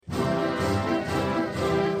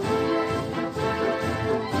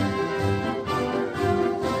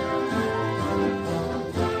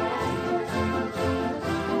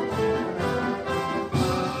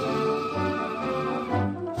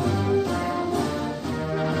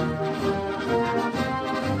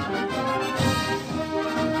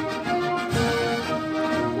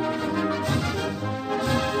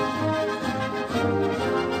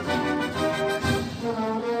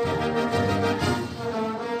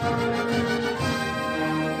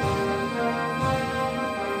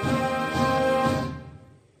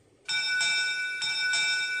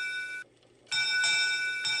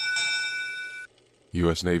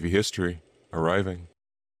U.S. Navy history arriving.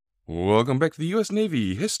 Welcome back to the U.S.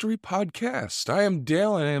 Navy History Podcast. I am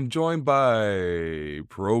Dale, and I am joined by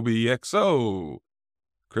Proby XO,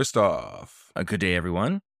 Christoph. Good day,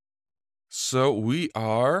 everyone. So we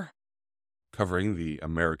are covering the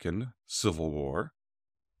American Civil War.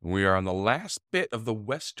 We are on the last bit of the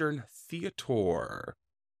Western Theator.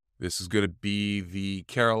 This is going to be the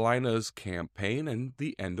Carolinas campaign and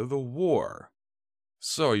the end of the war.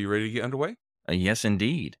 So, are you ready to get underway? Yes,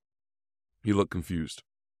 indeed. You look confused.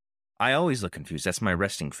 I always look confused. That's my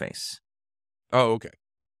resting face. Oh, okay.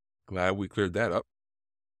 Glad we cleared that up.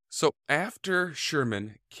 So after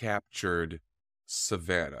Sherman captured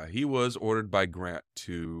Savannah, he was ordered by Grant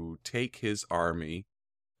to take his army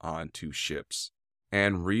onto ships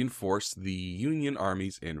and reinforce the Union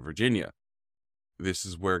armies in Virginia. This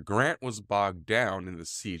is where Grant was bogged down in the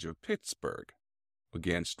siege of Pittsburgh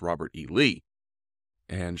against Robert E. Lee.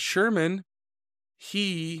 And Sherman,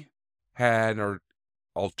 he had an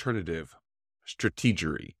alternative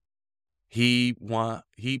strategy. He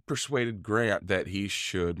persuaded Grant that he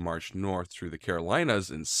should march north through the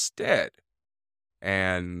Carolinas instead,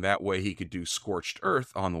 and that way he could do scorched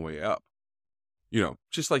earth on the way up. You know,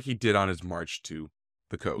 just like he did on his march to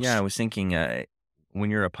the coast. Yeah, I was thinking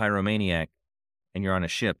when you're a pyromaniac and you're on a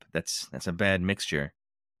ship, that's a bad mixture.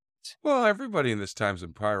 Well, everybody in this time's a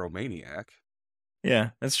pyromaniac.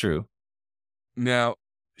 Yeah, that's true. Now,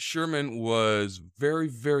 Sherman was very,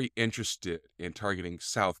 very interested in targeting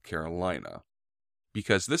South Carolina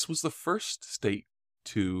because this was the first state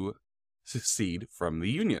to secede from the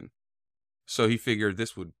Union. So he figured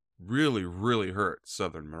this would really, really hurt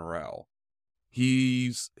Southern morale.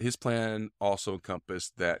 His plan also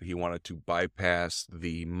encompassed that he wanted to bypass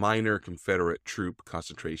the minor Confederate troop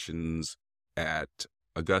concentrations at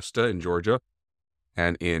Augusta in Georgia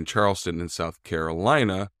and in Charleston in South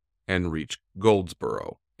Carolina and reach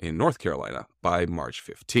Goldsboro in North Carolina by March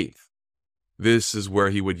 15th. This is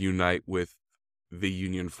where he would unite with the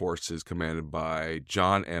Union forces commanded by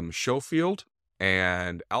John M. Schofield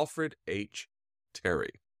and Alfred H.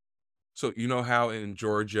 Terry. So you know how in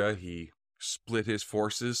Georgia he split his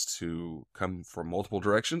forces to come from multiple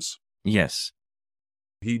directions? Yes.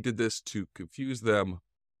 He did this to confuse them,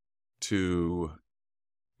 to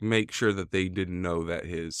make sure that they didn't know that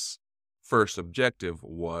his first objective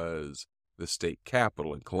was the state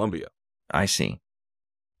capital in Columbia. I see.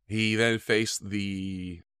 He then faced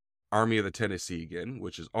the Army of the Tennessee again,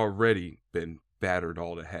 which has already been battered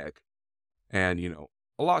all to heck, and, you know,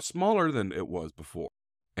 a lot smaller than it was before.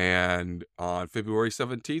 And on February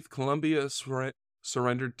 17th, Columbia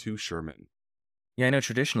surrendered to Sherman. Yeah, I know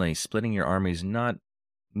traditionally splitting your army is not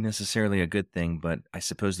necessarily a good thing, but I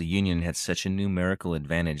suppose the Union had such a numerical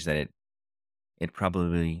advantage that it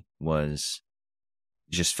probably was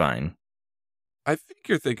just fine. I think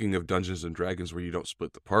you're thinking of Dungeons and Dragons where you don't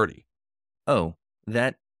split the party. Oh,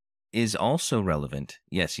 that is also relevant.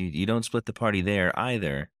 Yes, you don't split the party there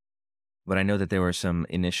either. But I know that there were some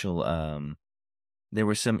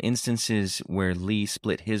instances where Lee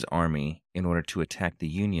split his army in order to attack the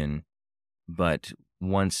Union. But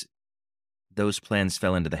once those plans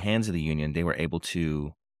fell into the hands of the Union, they were able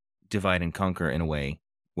to divide and conquer in a way.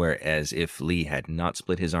 Whereas if Lee had not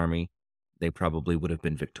split his army, they probably would have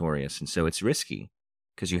been victorious. And so it's risky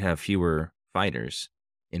because you have fewer fighters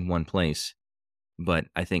in one place. But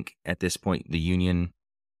I think at this point, the Union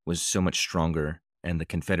was so much stronger and the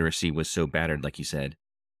Confederacy was so battered, like you said,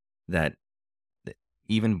 that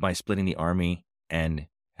even by splitting the army and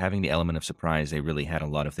having the element of surprise, they really had a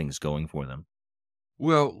lot of things going for them.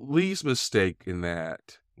 Well, Lee's mistake in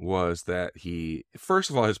that was that first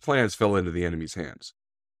of all, his plans fell into the enemy's hands.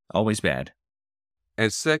 Always bad.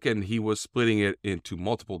 And second, he was splitting it into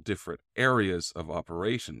multiple different areas of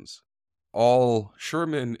operations. All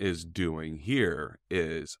Sherman is doing here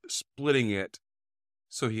is splitting it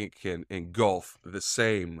so he can engulf the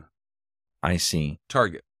same I see.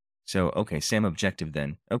 target. So, okay, same objective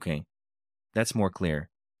then. Okay, that's more clear.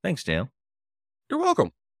 Thanks, Dale. You're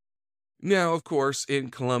welcome. Now, of course, in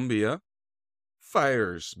Columbia,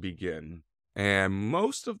 fires begin, and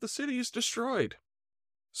most of the city is destroyed.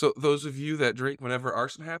 So those of you that drink whenever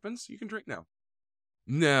arson happens, you can drink now.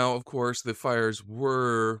 Now, of course, the fires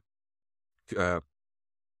were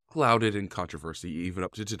clouded in controversy even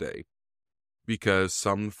up to today, because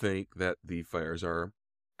some think that the fires are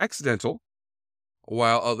accidental,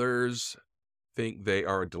 while others think they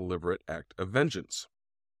are a deliberate act of vengeance.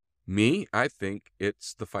 Me, I think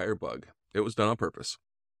it's the firebug. It was done on purpose.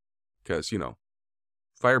 Because, you know,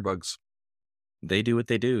 firebugs. They do what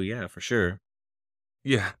they do, yeah, for sure.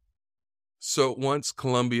 Yeah. So once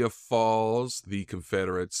Columbia falls, the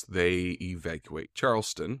Confederates, they evacuate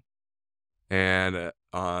Charleston. And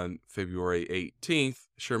on February 18th,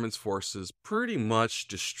 Sherman's forces pretty much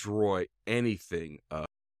destroy anything of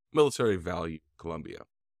military value in Columbia.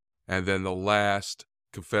 And then the last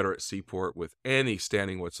Confederate seaport with any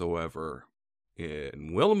standing whatsoever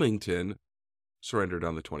in Wilmington surrendered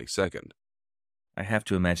on the 22nd. I have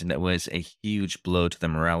to imagine that was a huge blow to the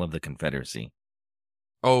morale of the Confederacy.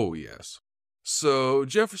 Oh, yes. So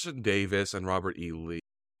Jefferson Davis and Robert E. Lee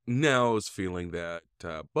now is feeling that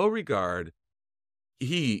Beauregard,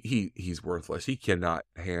 he's worthless. He cannot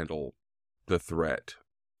handle the threat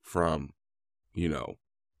from, the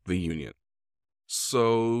Union.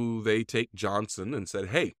 So they take Johnson and said,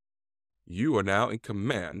 hey, you are now in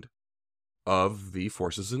command of the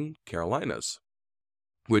forces in Carolinas,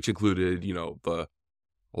 which included, the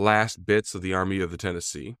last bits of the Army of the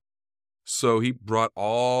Tennessee. So he brought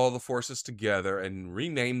all the forces together and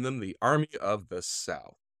renamed them the Army of the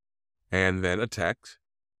South, and then attacked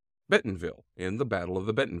Bentonville in the Battle of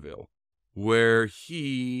the Bentonville, where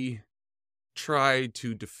he tried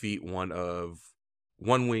to defeat one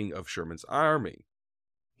wing of Sherman's army.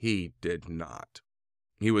 He did not.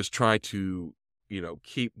 He was trying to,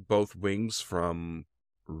 keep both wings from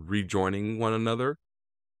rejoining one another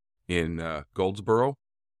in Goldsboro.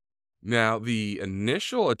 Now, the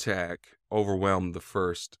initial attack overwhelmed the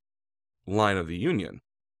first line of the Union,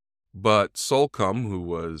 but Slocum, who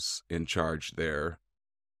was in charge there,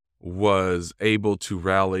 was able to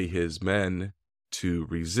rally his men to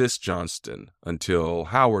resist Johnston until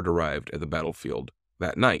Howard arrived at the battlefield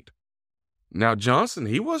that night. Now, Johnson,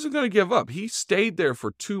 he wasn't going to give up. He stayed there for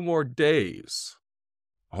 2 more days,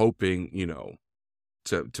 hoping,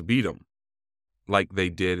 to beat him, like they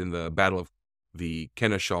did in the Battle of the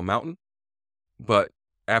Kennesaw Mountain. But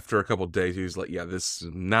after a couple of days, he was like, yeah, this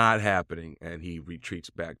is not happening. And he retreats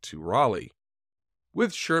back to Raleigh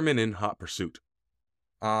with Sherman in hot pursuit.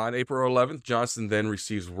 On April 11th, Johnson then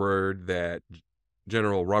receives word that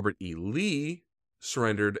General Robert E. Lee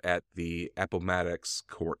surrendered at the Appomattox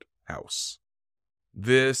Courthouse.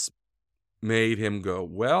 This made him go,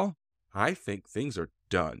 well, I think things are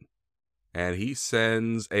done. And he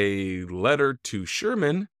sends a letter to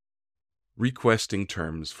Sherman requesting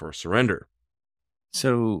terms for surrender.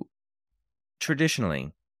 So,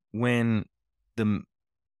 traditionally, in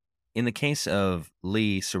the case of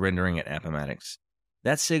Lee surrendering at Appomattox,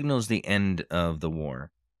 that signals the end of the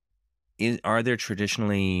war. Are there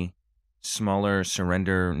traditionally smaller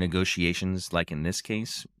surrender negotiations like in this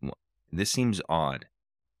case? This seems odd.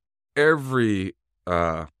 Every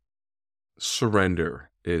surrender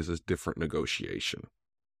is a different negotiation.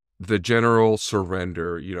 The general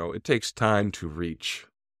surrender, it takes time to reach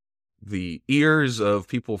the ears of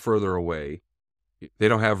people further away. They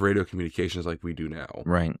don't have radio communications like we do now.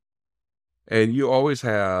 Right. And you always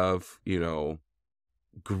have,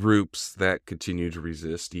 groups that continue to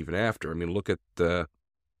resist even after. I mean, look at the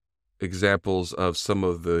examples of some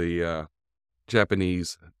of the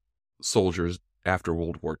Japanese soldiers after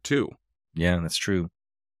World War II. Yeah, that's true.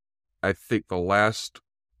 I think the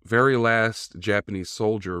very last Japanese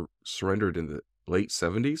soldier surrendered in the late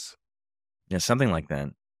 70s. Yeah, something like that.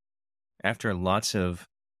 After lots of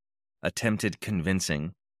attempted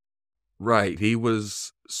convincing. Right. He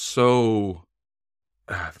was so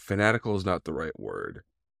fanatical is not the right word.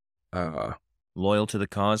 Loyal to the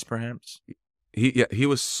cause, perhaps? He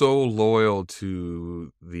was so loyal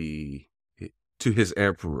to his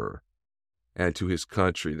emperor and to his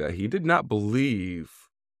country that he did not believe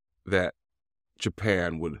that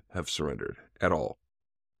Japan would have surrendered at all.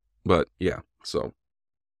 But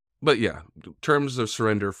terms of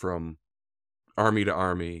surrender from army to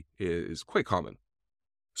army is quite common.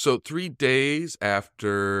 So 3 days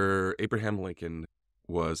after Abraham Lincoln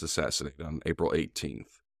was assassinated on April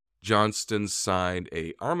 18th, Johnston signed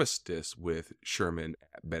an armistice with Sherman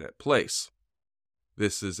at Bennett Place.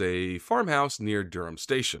 This is a farmhouse near Durham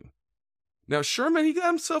Station. Now, Sherman, he got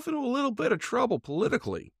himself into a little bit of trouble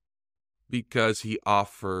politically because he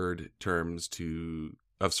offered terms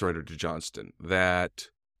of surrender to Johnston that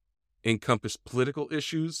encompassed political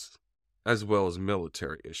issues as well as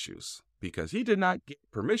military issues, because he did not get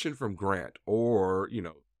permission from Grant or,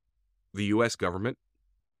 the U.S. government.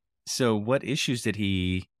 So what issues did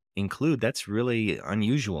he include? That's really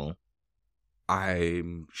unusual.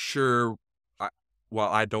 I'm sure,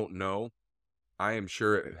 I don't know, I am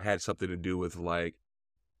sure it had something to do with like,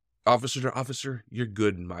 officer to officer, you're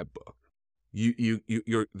good in my book.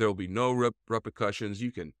 There'll be no repercussions.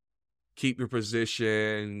 You can keep your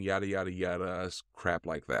position, yada, yada, yada, crap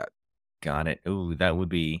like that. Got it. Ooh, that would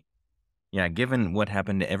be Yeah, given what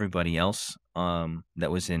happened to everybody else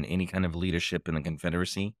that was in any kind of leadership in the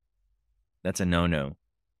Confederacy, that's a no-no.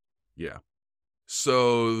 Yeah.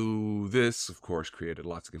 So this, of course, created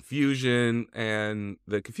lots of confusion, and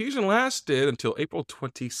the confusion lasted until April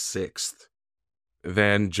 26th.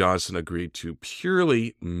 Then Johnson agreed to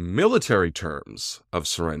purely military terms of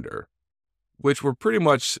surrender, which were pretty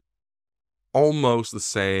much almost the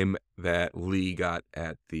same that Lee got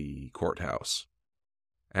at the courthouse.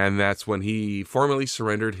 And that's when he formally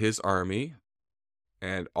surrendered his army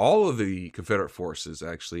and all of the Confederate forces,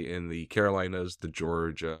 actually, in the Carolinas, the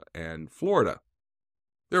Georgia, and Florida.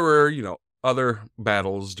 There were, other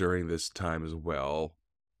battles during this time as well.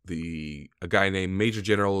 A guy named Major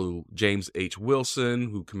General James H. Wilson,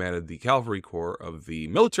 who commanded the Cavalry Corps of the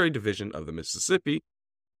Military Division of the Mississippi,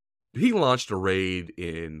 he launched a raid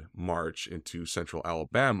in March into central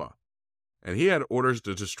Alabama, and he had orders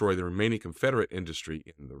to destroy the remaining Confederate industry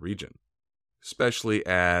in the region, especially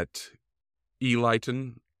at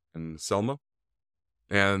Elyton and Selma.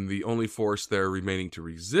 And the only force there remaining to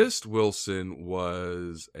resist Wilson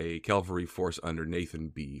was a cavalry force under Nathan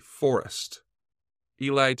B. Forrest.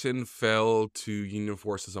 Elyton fell to Union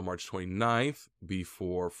forces on March 29th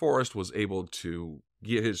before Forrest was able to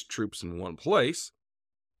get his troops in one place,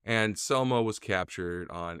 and Selma was captured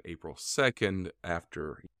on April 2nd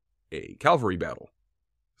after a cavalry battle.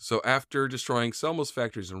 So after destroying Selma's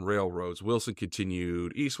factories and railroads, Wilson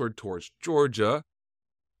continued eastward towards Georgia.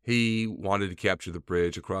 He wanted to capture the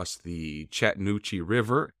bridge across the Chattahoochee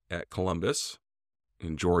River at Columbus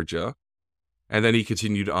in Georgia, and then he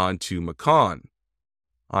continued on to Macon.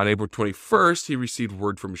 On April 21st, he received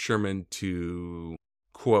word from Sherman to,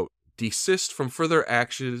 quote, desist from further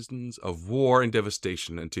actions of war and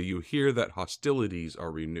devastation until you hear that hostilities are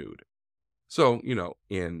renewed. So,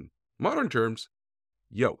 in modern terms,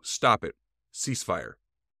 stop it. Ceasefire.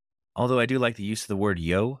 Although I do like the use of the word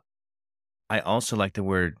yo, I also like the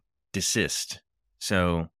word desist.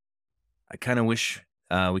 So I kind of wish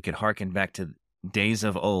we could harken back to days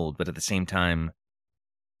of old, but at the same time,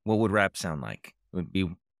 what would rap sound like? It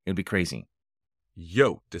would be crazy.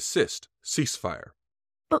 Desist. Ceasefire.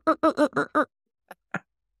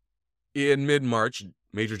 In mid-March,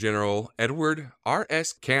 Major General Edward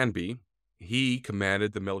R.S. Canby, he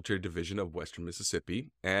commanded the military division of Western Mississippi,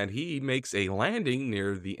 and he makes a landing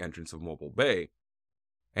near the entrance of Mobile Bay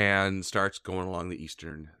and starts going along the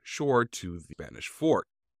eastern shore to the Spanish fort,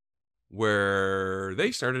 where they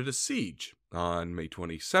started a siege on May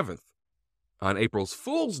 27th. On April's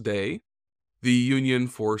Fool's Day, the Union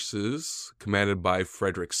forces, commanded by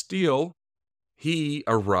Frederick Steele, he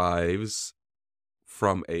arrives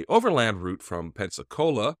from a overland route from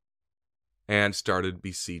Pensacola and started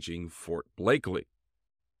besieging Fort Blakely.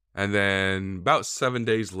 And then about 7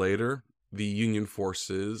 days later, the Union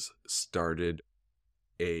forces started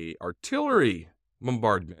a artillery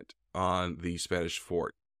bombardment on the Spanish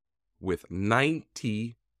fort with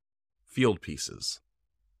 90 field pieces.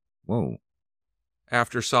 Whoa.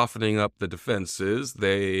 After softening up the defenses,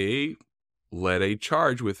 they led a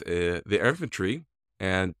charge with the infantry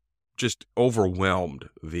and just overwhelmed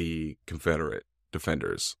the Confederate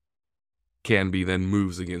defenders. Canby then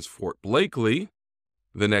moves against Fort Blakely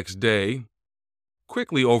the next day,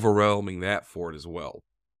 quickly overwhelming that fort as well.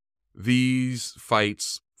 These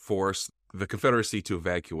fights forced the Confederacy to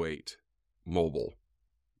evacuate Mobile.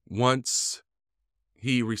 Once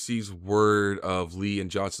he receives word of Lee and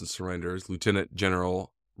Johnson's surrenders, Lieutenant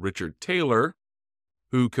General Richard Taylor,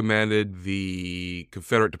 who commanded the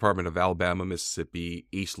Confederate Department of Alabama, Mississippi,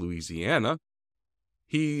 East Louisiana,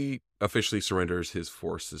 he officially surrenders his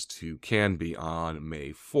forces to Canby on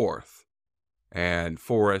May 4th, and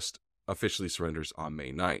Forrest officially surrenders on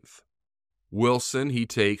May 9th. Wilson, he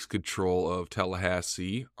takes control of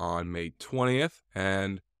Tallahassee on May 20th,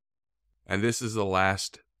 and this is the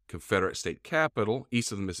last Confederate state capital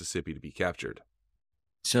east of the Mississippi to be captured.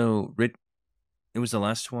 So it was the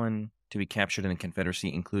last one to be captured in the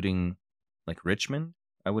Confederacy, including like Richmond?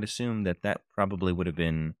 I would assume that probably would have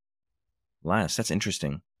been last. That's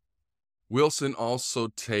interesting. Wilson also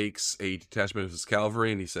takes a detachment of his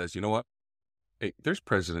cavalry and he says, you know what? Hey, there's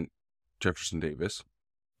President Jefferson Davis.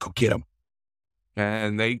 Go get him.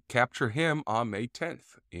 And they capture him on May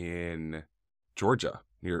 10th in Georgia,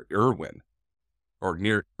 near Irwin, or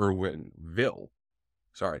near Irwinville.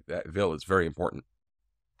 Sorry, that ville is very important.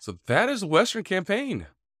 So that is the Western Campaign,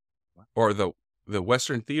 or the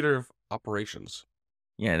Western Theater of Operations.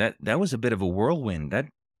 Yeah, that was a bit of a whirlwind.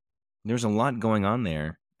 There's a lot going on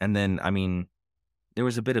there. And then, I mean, there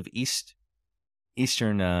was a bit of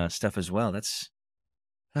Eastern stuff as well. It's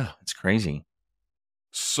crazy.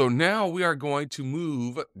 So now we are going to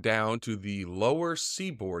move down to the lower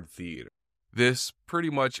seaboard theater. This pretty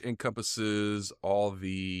much encompasses all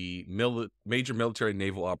the major military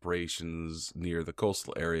naval operations near the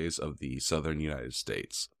coastal areas of the southern United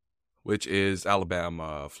States, which is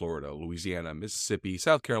Alabama, Florida, Louisiana, Mississippi,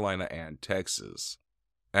 South Carolina, and Texas,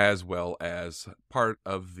 as well as part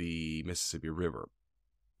of the Mississippi River,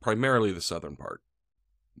 primarily the southern part.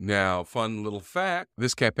 Now, fun little fact,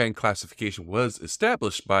 this campaign classification was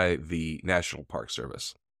established by the National Park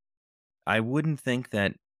Service. I wouldn't think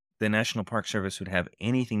that the National Park Service would have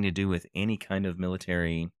anything to do with any kind of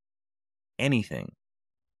military anything.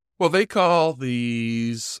 Well, they call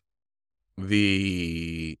these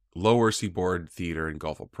the lower seaboard theater and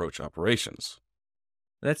Gulf approach operations.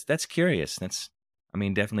 That's curious. That's, I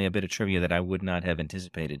mean, definitely a bit of trivia that I would not have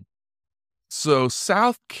anticipated. So,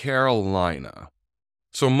 South Carolina.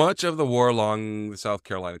 So much of the war along the South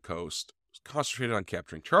Carolina coast was concentrated on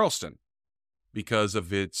capturing Charleston because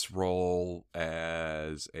of its role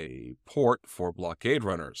as a port for blockade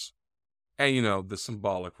runners. And, the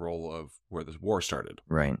symbolic role of where this war started.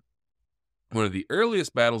 Right. One of the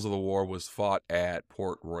earliest battles of the war was fought at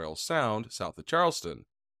Port Royal Sound, south of Charleston.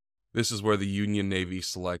 This is where the Union Navy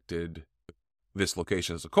selected this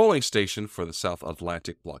location as a coaling station for the South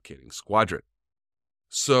Atlantic Blockading Squadron.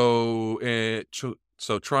 So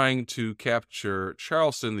trying to capture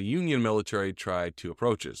Charleston, the Union military tried two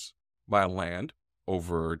approaches: by land,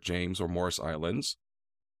 over James or Morris Islands,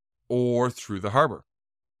 or through the harbor.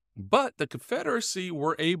 But the Confederacy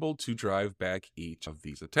were able to drive back each of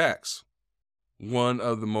these attacks. One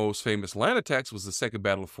of the most famous land attacks was the Second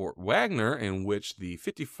Battle of Fort Wagner, in which the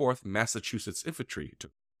 54th Massachusetts Infantry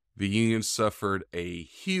took. The Union suffered a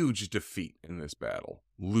huge defeat in this battle,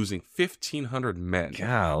 losing 1,500 men.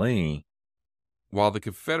 Golly. While the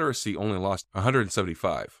Confederacy only lost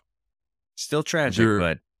 175. Still tragic,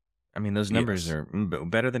 but, I mean, those numbers Yes. are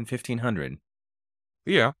better than 1,500.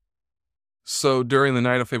 Yeah. So during the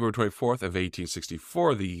night of February 24th of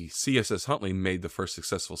 1864, the CSS Huntley made the first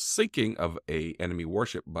successful sinking of an enemy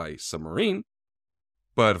warship by submarine.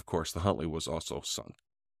 But, of course, the Huntley was also sunk.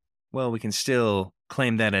 Well, we can still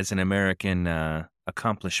claim that as an American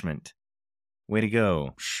accomplishment. Way to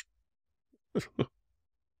go.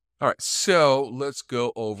 All right, so let's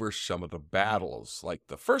go over some of the battles, like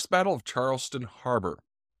the first Battle of Charleston Harbor.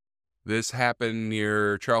 This happened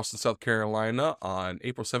near Charleston, South Carolina on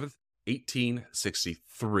April 7th,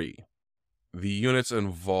 1863. The units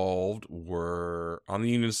involved were, on the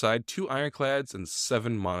Union side, 2 ironclads and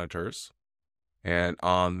 7 monitors. And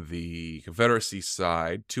on the Confederacy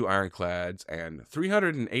side, 2 ironclads and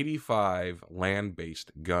 385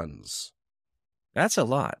 land-based guns. That's a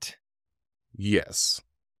lot. Yes.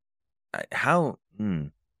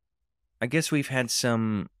 I guess we've had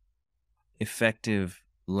some effective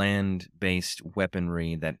land-based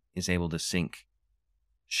weaponry that is able to sink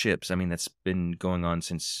ships. I mean, that's been going on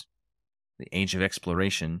since the age of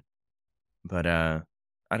exploration. But I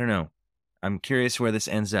don't know. I'm curious where this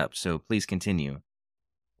ends up, so please continue.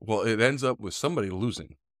 Well, it ends up with somebody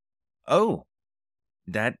losing. Oh,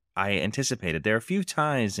 that I anticipated. There are a few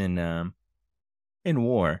ties in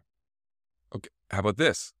war. Okay, how about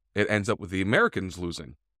this? It ends up with the Americans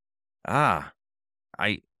losing. Yes,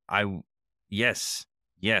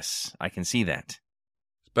 I can see that.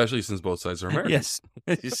 Especially since both sides are Americans.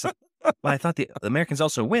 Yes. Well, I thought the Americans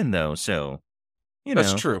also win, though, so,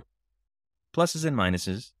 That's true. Pluses and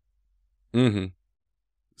minuses. Mm-hmm.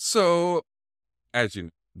 So, as you know,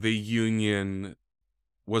 the Union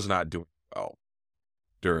was not doing well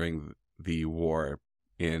during the war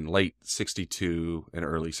in late 62 and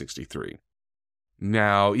early 63.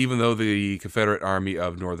 Now, even though the Confederate Army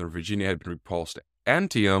of Northern Virginia had been repulsed at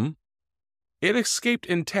Antietam, it escaped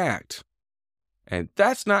intact. And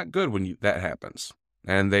that's not good when that happens.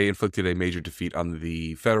 And they inflicted a major defeat on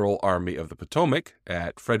the Federal Army of the Potomac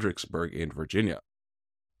at Fredericksburg in Virginia.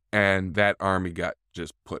 And that army got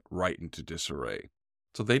just put right into disarray.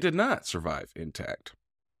 So they did not survive intact.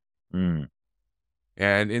 And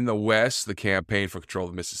in the West, the campaign for control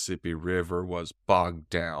of the Mississippi River was bogged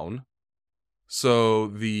down. So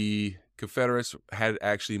the Confederates had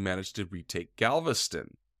actually managed to retake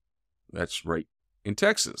Galveston. That's right in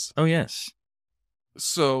Texas. Oh, yes.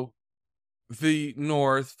 So the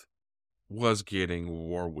North was getting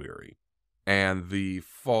war weary. And the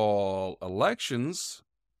fall elections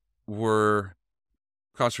were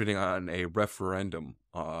concentrating on a referendum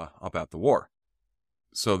about the war.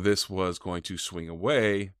 So this was going to swing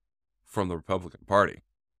away from the Republican Party.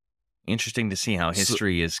 Interesting to see how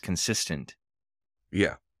history is consistent.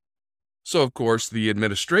 Yeah. So, of course, the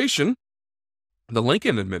administration, the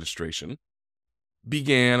Lincoln administration,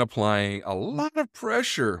 began applying a lot of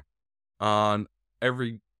pressure on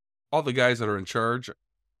all the guys that are in charge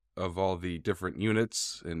of all the different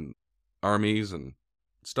units and armies and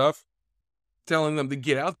stuff, telling them to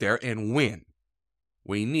get out there and win.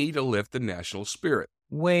 We need to lift the national spirit.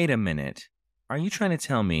 Wait a minute. Are you trying to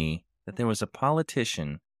tell me that there was a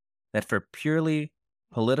politician that, for purely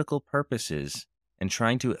political purposes and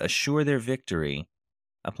trying to assure their victory,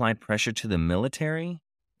 applied pressure to the military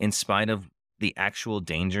in spite of the actual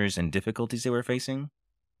dangers and difficulties they were facing?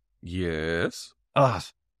 Yes. Ugh,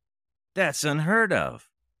 that's unheard of.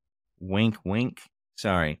 Wink, wink.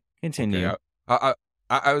 Sorry, continue. Okay.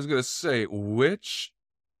 I was gonna say, which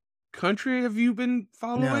country have you been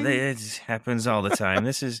following? No, it happens all the time.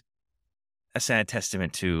 This is a sad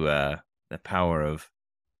testament to the power of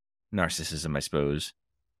narcissism, I suppose.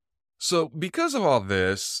 So, because of all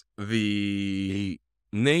this, the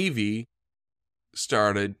Navy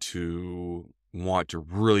started to want to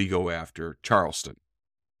really go after Charleston.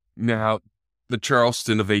 Now, the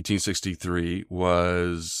Charleston of 1863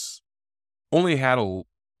 only had a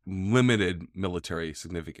limited military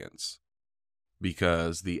significance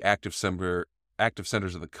because the active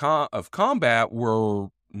centers of combat were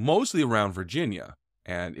mostly around Virginia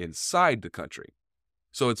and inside the country.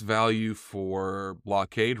 So its value for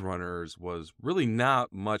blockade runners was really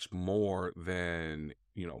not much more than,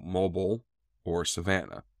 Mobile or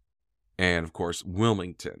Savannah. And of course,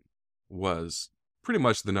 Wilmington was pretty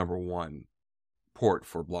much the number one port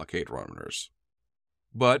for blockade runners.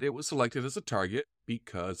 But it was selected as a target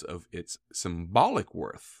because of its symbolic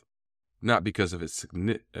worth, not because of its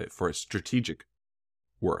strategic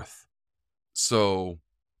worth. So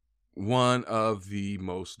one of the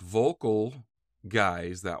most vocal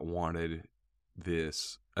guys that wanted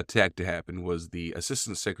this attack to happen was the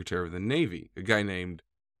Assistant Secretary of the Navy, a guy named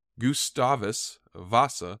Gustavus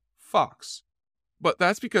Vasa Fox. But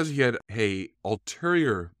that's because he had a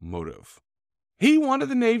ulterior motive. He wanted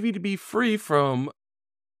the Navy to be free from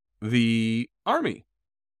the Army.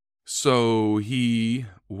 So he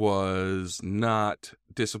was not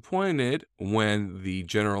disappointed when the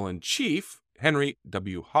General-in-Chief, Henry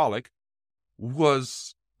W. Halleck,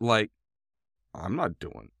 was like, I'm not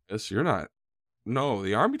doing this. You're not. No,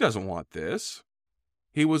 the Army doesn't want this.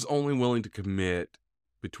 He was only willing to commit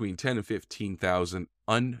between 10 and 15,000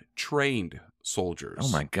 untrained soldiers. Oh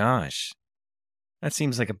my gosh. That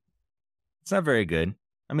seems like it's not very good.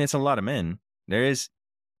 I mean, it's a lot of men.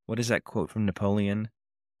 What is that quote from Napoleon?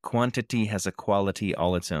 Quantity has a quality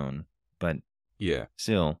all its own, but yeah,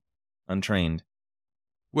 still untrained.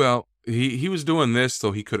 Well, he was doing this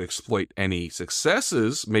so he could exploit any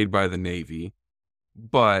successes made by the Navy,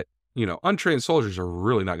 but, untrained soldiers are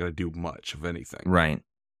really not going to do much of anything. Right.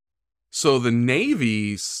 So the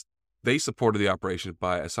Navy, they supported the operation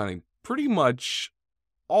by assigning pretty much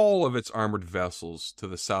all of its armored vessels to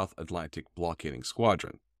the South Atlantic Blockading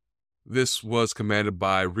Squadron. This was commanded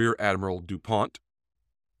by Rear Admiral DuPont,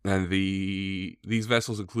 and these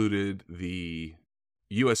vessels included the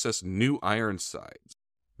USS New Ironsides.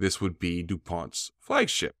 This would be DuPont's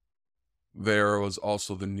flagship. There was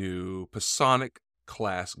also the new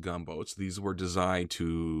Pasonic-class gunboats. These were designed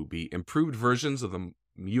to be improved versions of the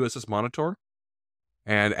USS Monitor,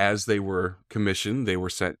 and as they were commissioned, they were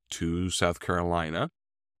sent to South Carolina.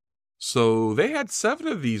 So they had 7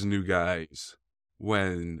 of these new guys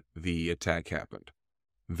when the attack happened.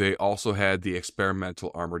 They also had the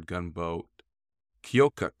experimental armored gunboat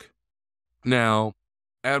Keokuk. Now,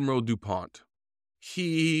 Admiral DuPont,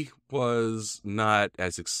 he was not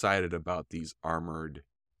as excited about these armored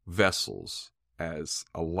vessels as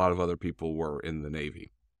a lot of other people were in the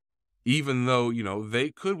Navy. Even though, they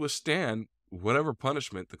could withstand whatever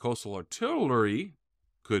punishment the coastal artillery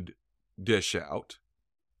could dish out,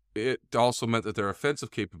 it also meant that their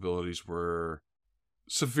offensive capabilities were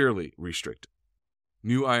severely restricted.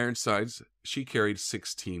 New Ironsides, she carried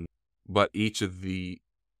 16, but each of the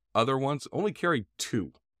other ones only carried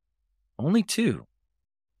 2. Only 2?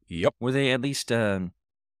 Yep. Were they at least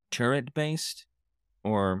turret-based?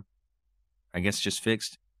 Or, I guess, just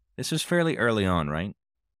fixed? This was fairly early on, right?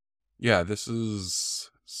 Yeah, this is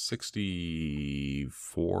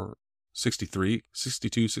 64, 63,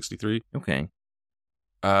 62, 63. Okay.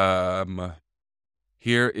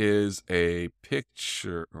 Here is a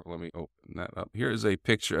picture. Let me open that up. Here is a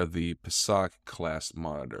picture of the Pasok class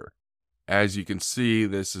monitor. As you can see,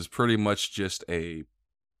 this is pretty much just a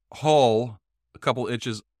hull a couple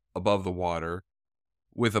inches above the water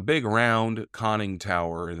with a big round conning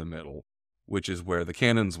tower in the middle, which is where the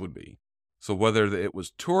cannons would be. So whether it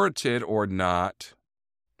was turreted or not,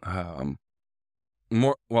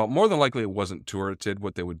 More than likely it wasn't turreted.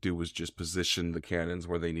 What they would do was just position the cannons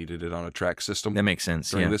where they needed it on a track system That makes sense.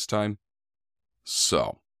 during Yeah. this time.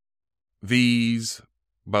 So these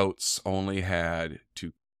boats only had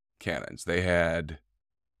 2 cannons. They had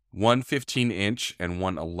one 15-inch and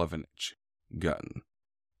one 11-inch gun.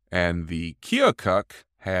 And the Keokuk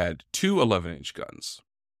had 2 11-inch guns.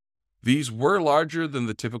 These were larger than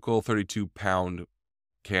the typical 32-pound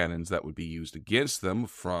cannons that would be used against them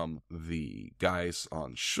from the guys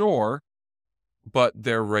on shore, but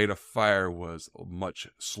their rate of fire was much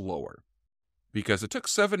slower because it took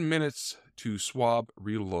 7 minutes to swab,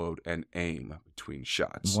 reload, and aim between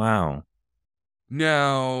shots. Wow.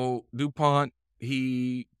 Now, DuPont,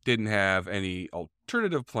 he didn't have any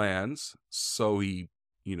alternative plans, so he,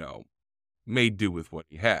 made do with what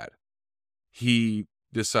he had. He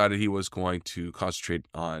decided he was going to concentrate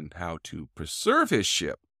on how to preserve his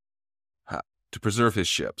ships.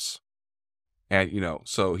 And,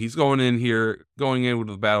 so he's going in with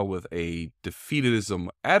the battle with a defeatism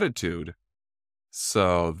attitude.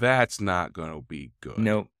 So that's not going to be good.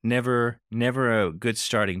 No, never a good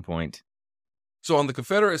starting point. So on the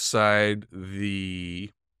Confederate side, the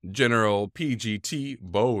General PGT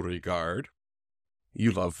Beauregard,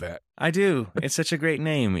 you love that. I do. It's such a great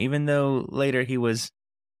name, even though later he was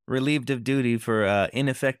relieved of duty for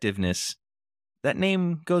ineffectiveness. That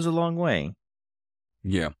name goes a long way.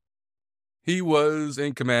 Yeah. He was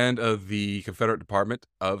in command of the Confederate Department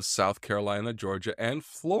of South Carolina, Georgia, and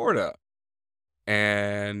Florida.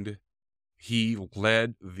 And he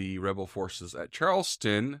led the rebel forces at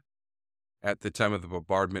Charleston at the time of the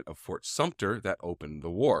bombardment of Fort Sumter that opened the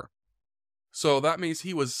war. So that means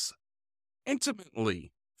he was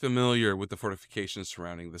intimately familiar with the fortifications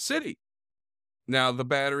surrounding the city. Now, the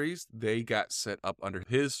batteries, they got set up under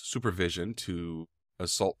his supervision to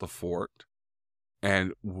assault the fort,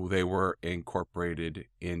 and they were incorporated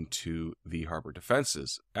into the harbor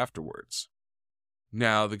defenses afterwards.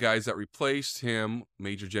 Now, the guys that replaced him,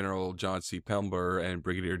 Major General John C. Pember and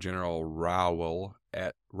Brigadier General Roswell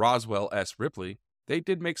S. Ripley, they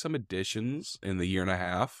did make some additions in the year and a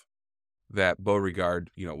half that Beauregard,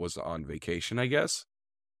 was on vacation, I guess,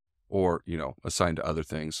 or, assigned to other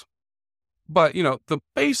things. But, the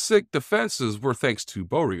basic defenses were thanks to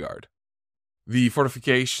Beauregard. The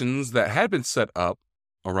fortifications that had been set up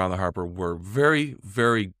around the harbor were very,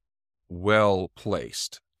 very well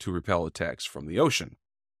placed to repel attacks from the ocean.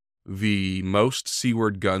 The most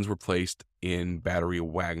seaward guns were placed in Battery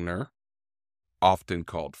Wagner, often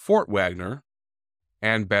called Fort Wagner,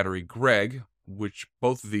 and Battery Gregg, which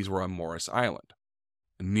both of these were on Morris Island.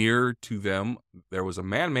 Near to them, there was a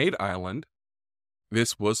man-made island.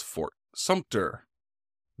 This was Fort Sumter.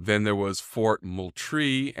 Then there was Fort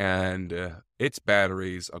Moultrie and its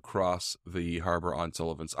batteries across the harbor on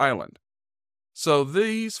Sullivan's Island. So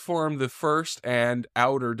these formed the first and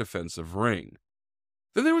outer defensive ring.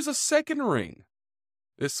 Then there was a second ring.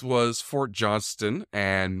 This was Fort Johnston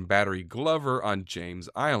and Battery Glover on James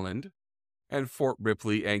Island, and Fort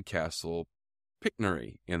Ripley and Castle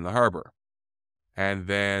Pinckney in the harbor. And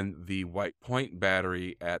then the White Point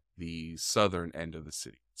Battery at the southern end of the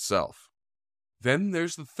city itself. Then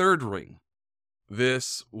there's the third ring.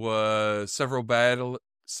 This was several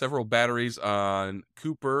batteries on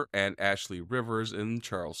Cooper and Ashley Rivers in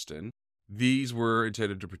Charleston. These were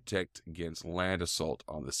intended to protect against land assault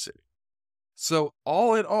on the city. So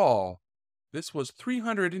all in all, this was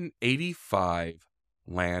 385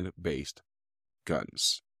 land-based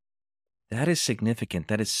guns. That is significant.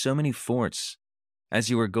 That is so many forts. As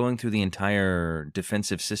you were going through the entire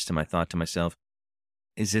defensive system, I thought to myself,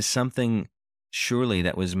 is this something surely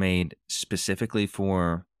that was made specifically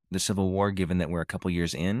for the Civil War, given that we're a couple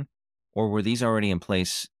years in? Or were these already in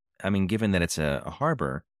place? I mean, given that it's a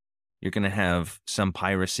harbor, you're going to have some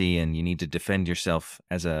piracy and you need to defend yourself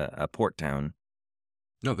as a port town.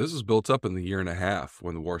 No, this was built up in the year and a half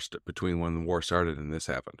when the war between when the war started and this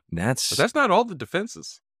happened. But That's that's not all the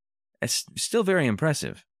defenses. it's still very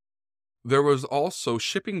impressive. There was also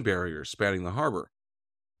shipping barriers spanning the harbor.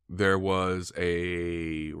 There was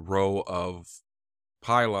a row of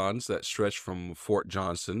pylons that stretched from Fort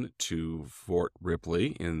Johnson to Fort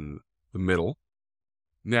Ripley in the middle.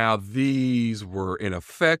 Now, these were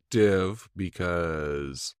ineffective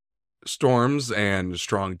because storms and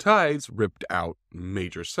strong tides ripped out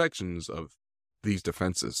major sections of these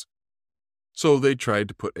defenses. So they tried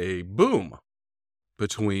to put a boom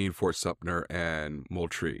between Fort Sumter and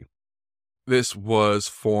Moultrie. This was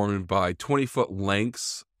formed by 20-foot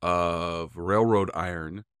lengths of railroad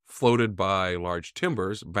iron floated by large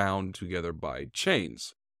timbers bound together by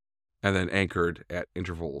chains and then anchored at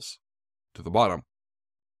intervals to the bottom.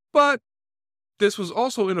 But this was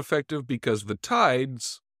also ineffective because the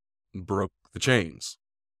tides broke the chains.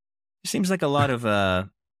 Seems like a lot of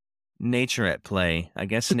nature at play. I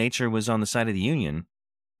guess nature was on the side of the Union.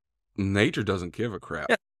 Nature doesn't give a crap.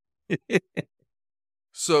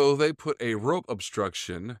 So they put a rope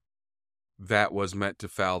obstruction that was meant to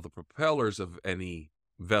foul the propellers of any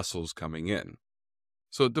vessels coming in.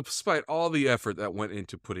 So despite all the effort that went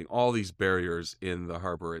into putting all these barriers in the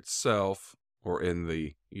harbor itself, or in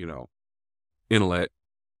the, inlet,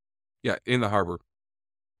 in the harbor,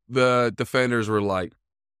 the defenders were like,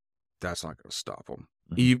 that's not going to stop them.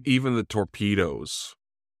 Mhm. Even the torpedoes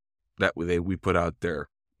that we put out there,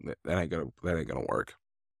 that ain't gonna work.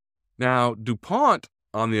 Now, DuPont,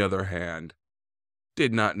 on the other hand,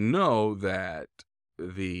 did not know that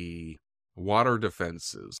the water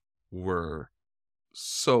defenses were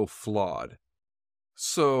so flawed.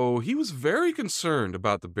 So he was very concerned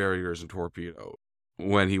about the barriers and torpedo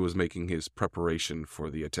when he was making his preparation for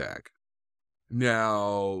the attack.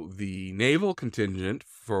 Now, the naval contingent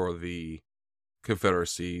for the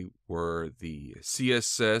Confederacy were the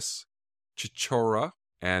CSS Chichora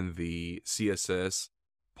and the CSS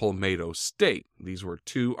Palmetto State. These were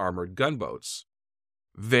 2 armored gunboats.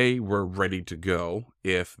 They were ready to go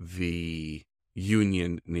if the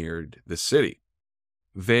Union neared the city.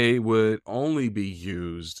 They would only be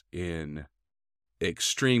used in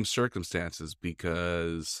extreme circumstances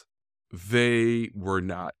because they were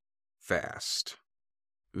not fast.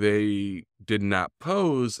 They did not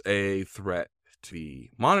pose a threat to the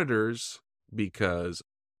monitors because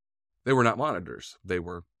they were not monitors. They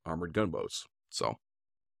were armored gunboats. So,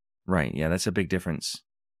 Right. Yeah, that's a big difference.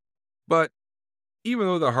 but even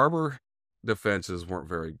though the harbor defenses weren't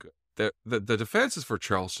very good, the defenses for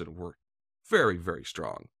Charleston were very, very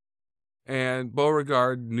strong. And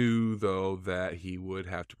Beauregard knew, though, that he would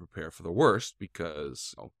have to prepare for the worst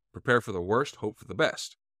because prepare for the worst, hope for the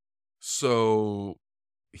best. So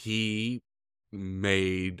he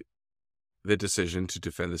made the decision to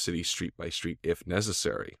defend the city street by street if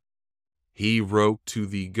necessary. He wrote to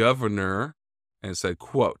the governor and said,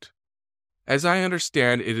 quote, "As I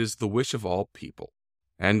understand, it is the wish of all people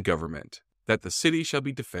and government that the city shall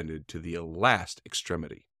be defended to the last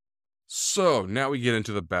extremity." So now we get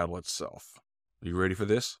into the battle itself. Are you ready for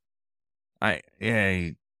this?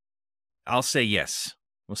 I'll say yes.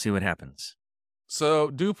 We'll see what happens. So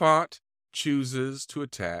DuPont chooses to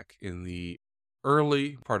attack in the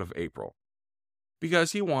early part of April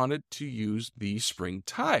because he wanted to use the spring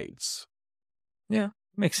tides. Yeah,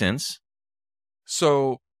 makes sense.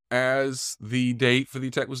 So as the date for the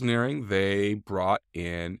attack was nearing, they brought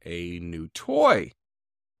in a new toy,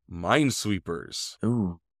 minesweepers.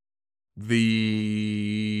 Ooh.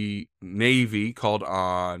 The Navy called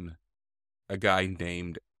on a guy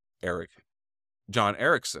named John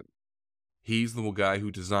Erickson. He's the guy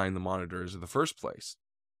who designed the monitors in the first place.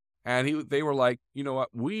 And they were like, you know what?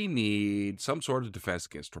 We need some sort of defense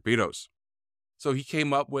against torpedoes. So he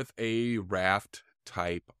came up with a raft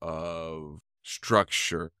type of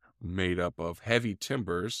structure made up of heavy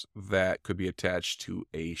timbers that could be attached to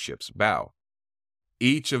a ship's bow.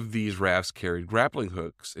 Each of these rafts carried grappling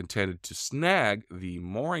hooks intended to snag the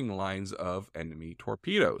mooring lines of enemy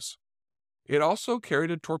torpedoes. It also carried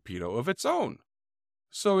a torpedo of its own,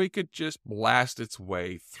 so it could just blast its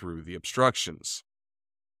way through the obstructions.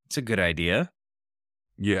 It's a good idea.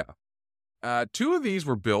 Yeah. 2 of these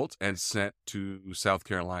were built and sent to South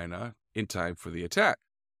Carolina in time for the attack.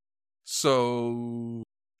 So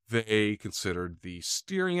they considered the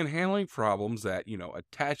steering and handling problems that,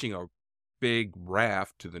 attaching a big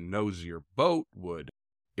raft to the nosier boat would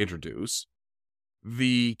introduce.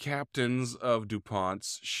 The captains of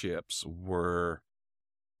DuPont's ships were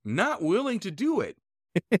not willing to do it.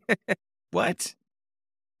 What?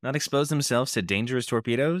 Not expose themselves to dangerous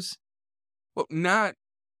torpedoes? Well, not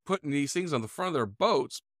putting these things on the front of their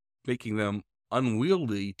boats, making them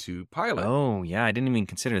unwieldy to pilot. Oh, yeah, I didn't even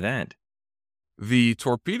consider that. The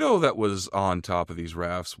torpedo that was on top of these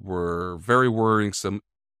rafts were very worrisome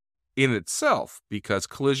in itself because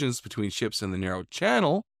collisions between ships in the narrow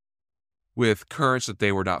channel with currents that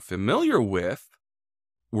they were not familiar with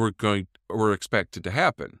were expected to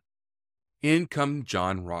happen. In come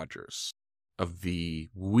John Rogers of the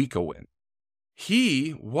Weekawin.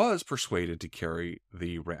 He was persuaded to carry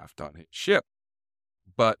the raft on his ship,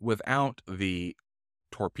 but without the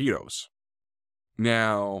torpedoes.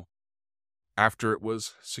 Now, after it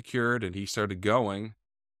was secured and he started going,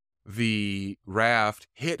 the raft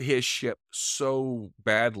hit his ship so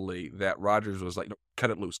badly that Rogers was like, "No,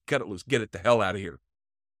 cut it loose, get it the hell out of here."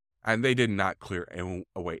 And they did not clear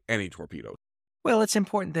away any torpedoes. Well, it's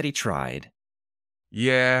important that he tried.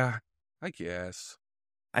 Yeah, I guess.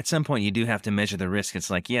 At some point, you do have to measure the risk. It's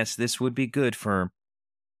like, yes, this would be good for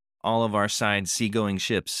all of our side seagoing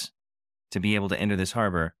ships to be able to enter this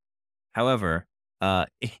harbor. However,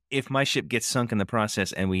 if my ship gets sunk in the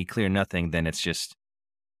process and we clear nothing, then it's just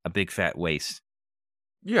a big fat waste.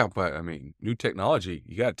 Yeah, but I mean, new technology,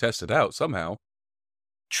 you gotta test it out somehow.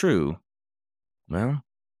 True. Well,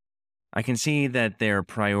 I can see that their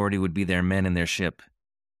priority would be their men and their ship.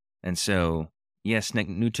 And so, yes,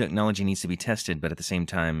 new technology needs to be tested, but at the same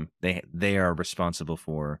time, they are responsible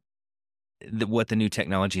for what the new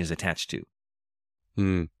technology is attached to.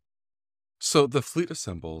 Hmm. So the fleet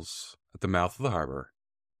assembles at the mouth of the harbor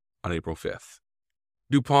on April 5th.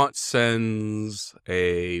 DuPont sends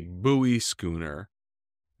a buoy schooner,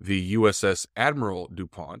 the USS Admiral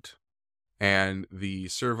DuPont, and the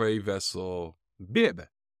survey vessel Bib.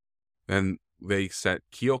 And they sent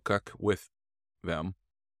Keokuk with them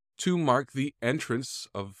to mark the entrance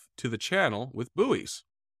to the channel with buoys.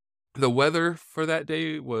 The weather for that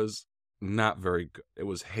day was not very good. It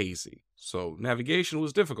was hazy, so navigation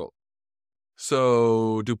was difficult.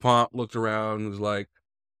 So DuPont looked around and was like,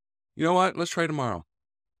 you know what? Let's try tomorrow.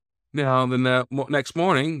 Now, the next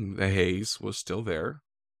morning, the haze was still there.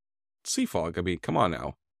 Sea fog, I mean, come on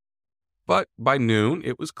now. But by noon,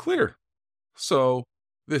 it was clear. So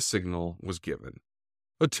this signal was given.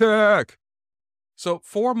 Attack! So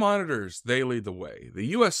 4 monitors, they lead the way.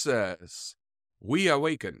 The USS We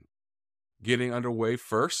Awaken getting underway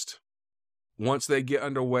first. Once they get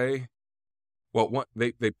underway,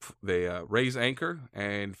 they raise anchor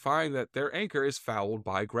and find that their anchor is fouled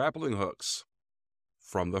by grappling hooks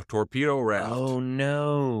from the torpedo raft. Oh,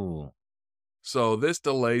 no. So this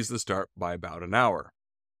delays the start by about an hour.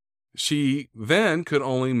 She then could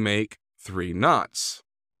only make 3 knots.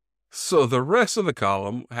 So the rest of the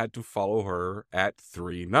column had to follow her at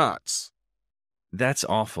 3 knots. That's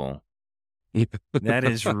awful. That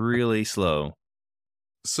is really slow.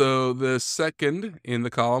 So the second in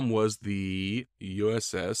the column was the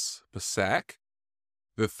USS Passac.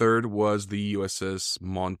 The third was the USS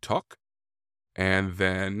Montauk. And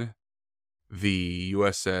then the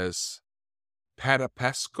USS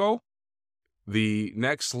Patapsco. The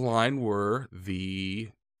next line were the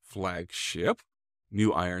flagship,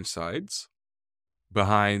 New Ironsides.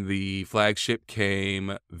 Behind the flagship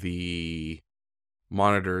came the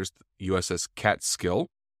monitors, USS Catskill,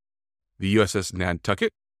 the USS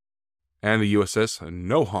Nantucket, and the USS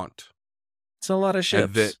Nohant. It's a lot of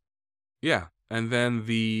ships. And then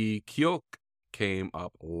the Keok came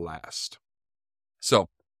up last. So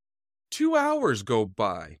 2 hours go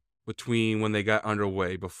by between when they got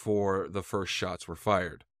underway before the first shots were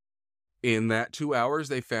fired. In that 2 hours,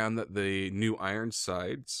 they found that the New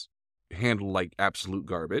Ironsides handled like absolute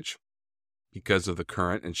garbage because of the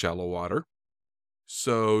current and shallow water.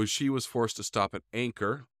 So she was forced to stop at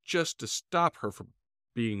anchor just to stop her from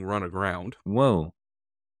being run aground. Whoa.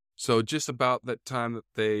 So just about that time that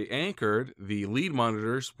they anchored, the lead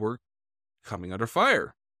monitors were coming under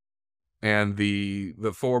fire. And the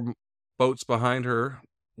 4 boats behind her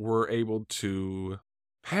were able to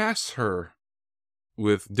pass her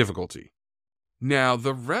with difficulty. Now,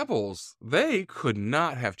 the rebels, they could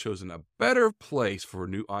not have chosen a better place for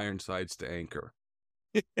New Ironsides to anchor.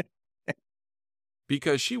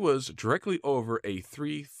 Because she was directly over a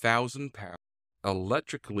 3,000-pound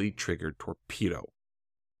electrically triggered torpedo.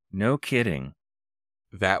 No kidding.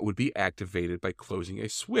 That would be activated by closing a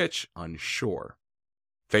switch on shore.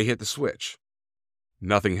 They hit the switch.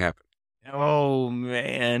 Nothing happened. Oh,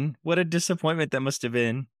 man. What a disappointment that must have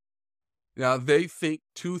been. Now, they think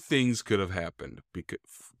 2 things could have happened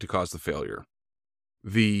to cause the failure.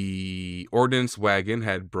 The ordnance wagon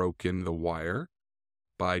had broken the wire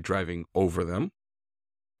by driving over them,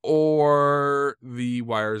 or the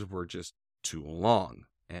wires were just too long,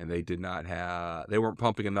 and they weren't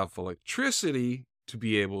pumping enough electricity to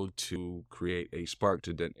be able to create a spark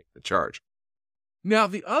to detonate the charge. Now,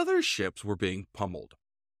 the other ships were being pummeled.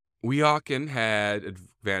 Weehawken had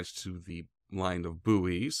advanced to the line of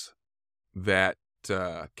buoys that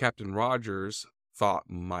Captain Rogers thought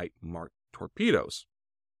might mark torpedoes.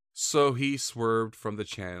 So he swerved from the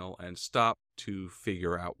channel and stopped to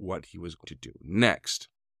figure out what he was going to do next.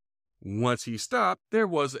 Once he stopped, there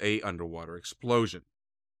was an underwater explosion,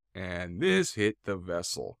 and this hit the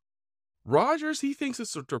vessel. Rogers, he thinks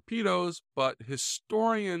it's the torpedoes, but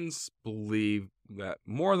historians believe that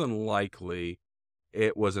more than likely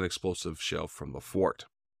it was an explosive shell from the fort.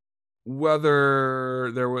 Whether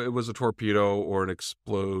it was a torpedo or an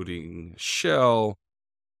exploding shell,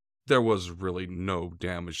 there was really no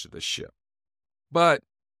damage to the ship. But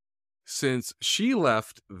since she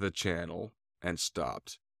left the channel and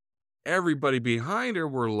stopped, everybody behind her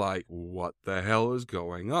were like, what the hell is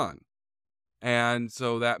going on? And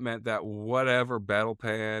so that meant that whatever battle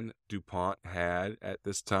plan DuPont had at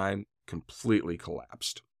this time completely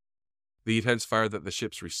collapsed. The intense fire that the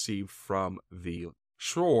ships received from the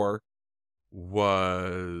shore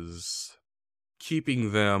was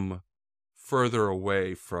keeping them further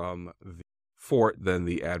away from the fort than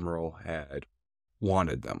the admiral had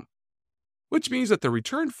wanted them, which means that the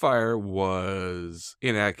return fire was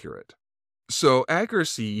inaccurate. So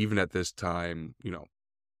accuracy, even at this time,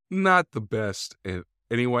 not the best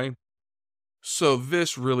anyway. So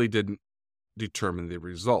this really didn't determine the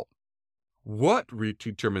result. What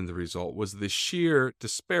determined the result was the sheer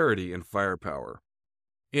disparity in firepower.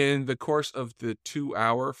 In the course of the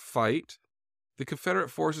 2-hour fight, the Confederate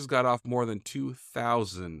forces got off more than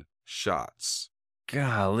 2,000 shots.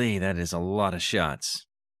 Golly, that is a lot of shots.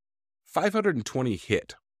 520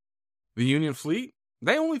 hit. The Union fleet,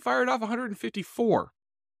 they only fired off 154.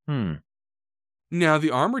 Now,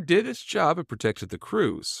 the armor did its job and protected the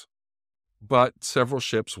crews, but several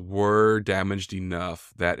ships were damaged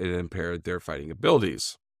enough that it impaired their fighting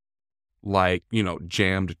abilities, like,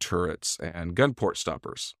 jammed turrets and gun port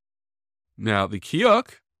stoppers. Now, the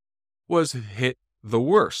Keokuk was hit the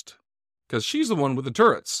worst, because she's the one with the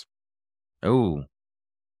turrets. Oh.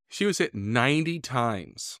 She was hit 90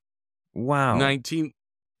 times. Wow. 19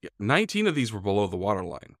 of these were below the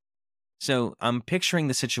waterline. So I'm picturing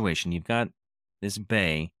the situation. You've got this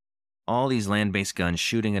bay, all these land-based guns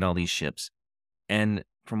shooting at all these ships. And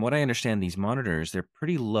from what I understand, these monitors, they're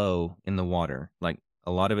pretty low in the water. Like,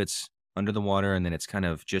 a lot of it's under the water, and then it's kind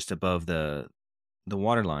of just above the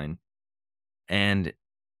waterline. And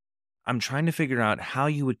I'm trying to figure out how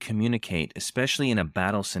you would communicate, especially in a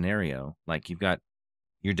battle scenario. Like,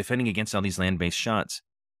 you're defending against all these land-based shots.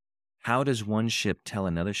 How does one ship tell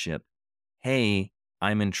another ship, hey,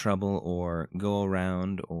 I'm in trouble, or go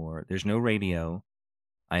around, or there's no radio.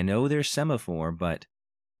 I know there's semaphore, but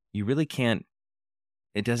you really can't.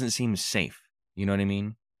 It doesn't seem safe. You know what I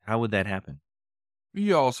mean? How would that happen?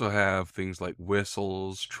 You also have things like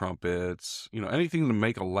whistles, trumpets, anything to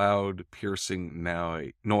make a loud, piercing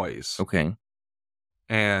noise. Okay.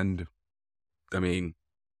 And,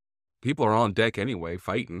 people are on deck anyway,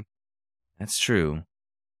 fighting. That's true.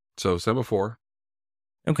 So, semaphore.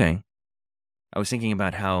 Okay. I was thinking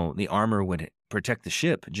about how the armor would protect the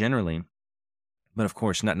ship generally, but of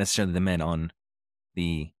course not necessarily the men on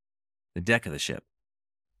the deck of the ship.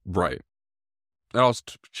 Right. It also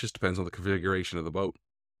just depends on the configuration of the boat.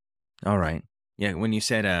 All right. Yeah, when you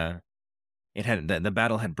said it had the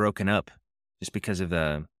battle had broken up just because of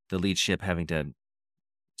the lead ship having to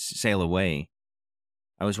sail away,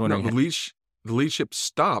 I was wondering. No, the lead ship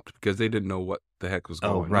stopped because they didn't know what the heck was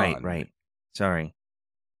going on. Oh, right. Sorry.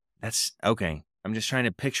 That's okay. I'm just trying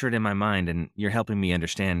to picture it in my mind, and you're helping me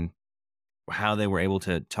understand how they were able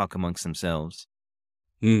to talk amongst themselves.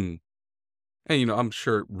 And, I'm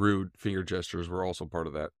sure rude finger gestures were also part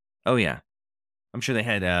of that. Oh, yeah. I'm sure they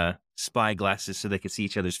had spy glasses so they could see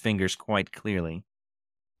each other's fingers quite clearly.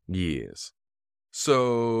 Yes.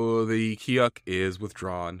 So the Keokuk is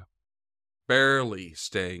withdrawn, barely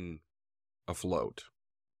staying afloat.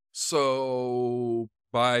 So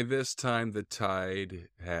by this time, the tide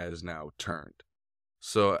has now turned.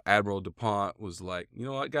 So Admiral DuPont was like, you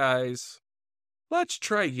know what, guys? Let's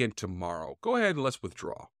try again tomorrow. Go ahead and let's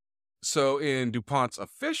withdraw. So in DuPont's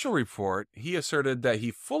official report, he asserted that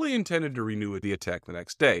he fully intended to renew the attack the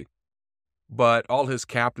next day. But all his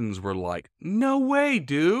captains were like, no way,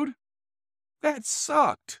 dude. That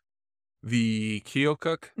sucked. The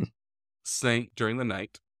Keokuk sank during the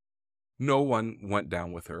night. No one went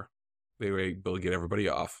down with her. They were able to get everybody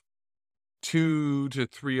off. 2 to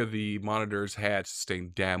 3 of the monitors had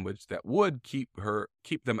sustained damage that would keep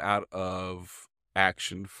them out of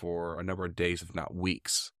action for a number of days, if not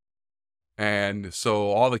weeks. And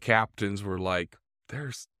so all the captains were like,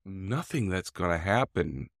 there's nothing that's going to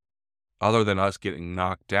happen other than us getting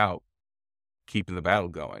knocked out, keeping the battle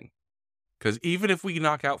going. Because even if we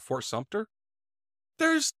knock out Fort Sumter,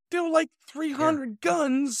 there's still like 300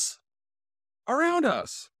 guns around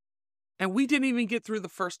us. And we didn't even get through the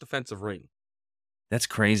first defensive ring. That's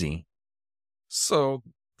crazy. So,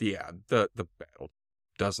 yeah, the battle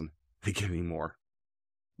doesn't get any more.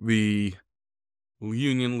 The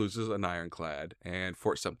Union loses an ironclad, and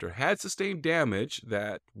Fort Sumter had sustained damage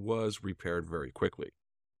that was repaired very quickly.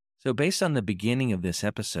 So based on the beginning of this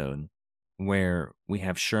episode, where we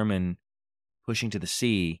have Sherman pushing to the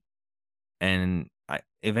sea and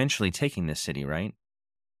eventually taking this city, right?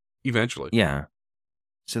 Eventually. Yeah.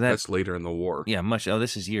 So that's later in the war. Yeah,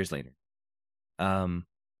 this is years later.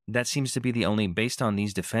 that seems to be the only, based on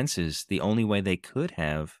these defenses, the only way they could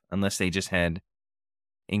have, unless they just had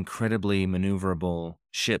incredibly maneuverable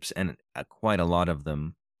ships and quite a lot of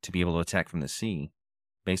them to be able to attack from the sea,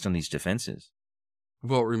 based on these defenses.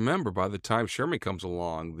 Well, remember, by the time Sherman comes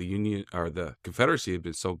along, the Union or the Confederacy had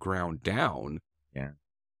been so ground down. Yeah.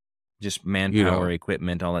 Just manpower,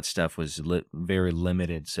 equipment, all that stuff was very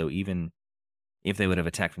limited. So even if they would have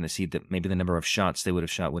attacked from the sea, that maybe the number of shots they would have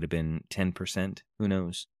shot would have been 10%. Who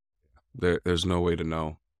knows? There's no way to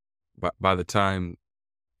know. But by the time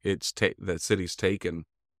that city's taken,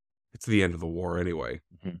 it's the end of the war anyway.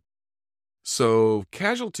 Mm-hmm. So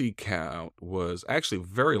casualty count was actually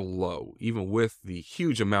very low, even with the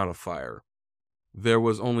huge amount of fire. There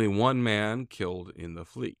was only one man killed in the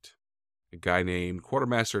fleet, a guy named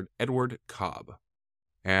Quartermaster Edward Cobb,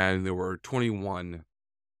 and there were 21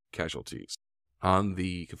 casualties. On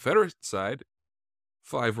the Confederate side,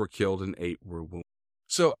 5 were killed and 8 were wounded.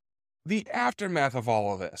 So the aftermath of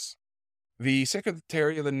all of this, the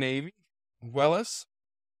Secretary of the Navy, Welles,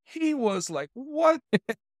 he was like, what?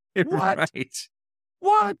 What? Right.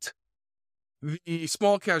 What? The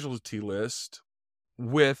small casualty list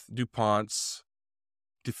with DuPont's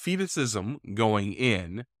defeatism going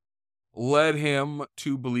in led him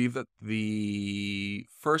to believe that the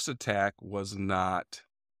first attack was not,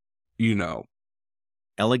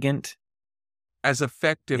 elegant, as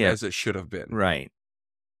effective as it should have been. Right.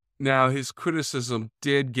 Now, his criticism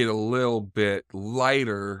did get a little bit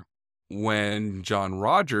lighter when John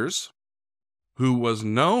Rodgers, who was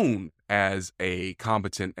known as a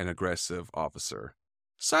competent and aggressive officer,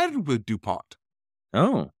 sided with DuPont.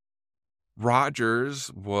 Oh.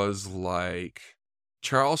 Rodgers was like,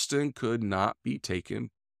 Charleston could not be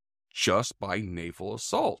taken just by naval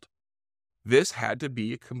assault. This had to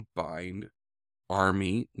be a combined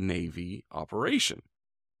Army-Navy operation.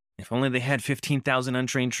 If only they had 15,000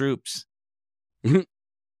 untrained troops.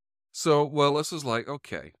 So Welles is like,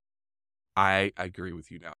 okay, I agree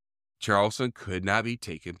with you now. Charleston could not be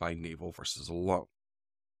taken by naval forces alone.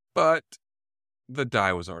 But the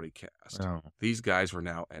die was already cast. Oh. These guys were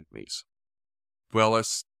now enemies.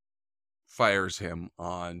 Welles fires him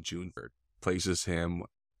on June 3rd, places him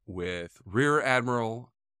with Rear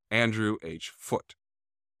Admiral Andrew H. Foote.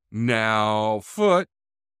 Now, Foote,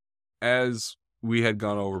 as we had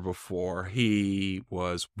gone over before, he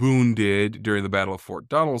was wounded during the Battle of Fort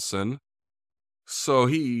Donelson, so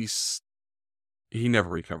he never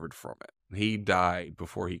recovered from it. He died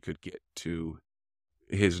before he could get to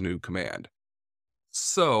his new command.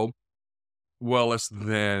 So, Welles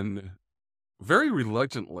then very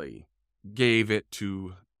reluctantly gave it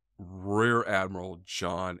to Rear Admiral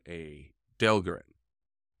John A. Dahlgren.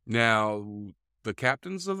 Now, the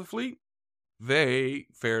captains of the fleet, they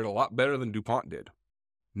fared a lot better than DuPont did.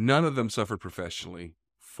 None of them suffered professionally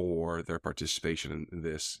for their participation in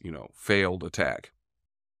this, failed attack.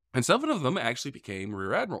 And 7 of them actually became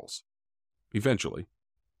rear admirals, eventually.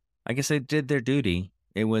 I guess they did their duty.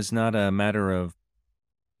 It was not a matter of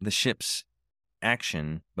the ship's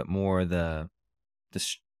action, but more the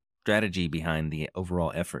strategy behind the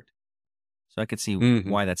overall effort. So I could see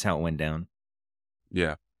why that's how it went down.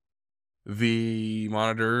 Yeah. The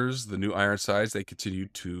Monitors, the new Ironsides, they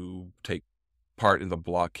continued to take part in the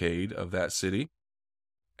blockade of that city.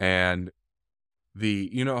 And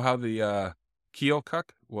how the Keokuk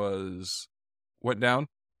went down?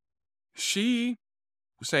 She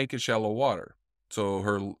sank in shallow water. So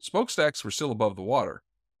her smokestacks were still above the water.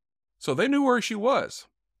 So they knew where she was.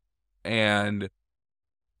 And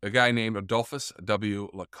a guy named Adolphus W.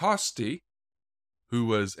 Lacoste, who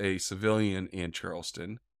was a civilian in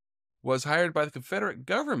Charleston, was hired by the Confederate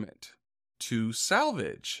government to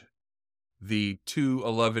salvage the 2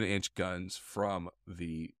 11-inch guns from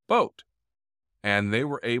the boat. And they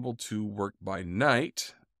were able to work by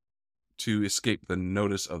night to escape the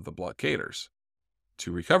notice of the blockaders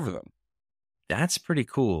to recover them. That's pretty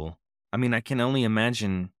cool. I mean, I can only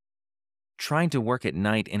imagine trying to work at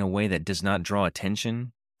night in a way that does not draw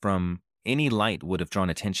attention from any light would have drawn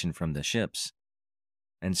attention from the ships.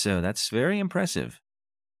 And so that's very impressive.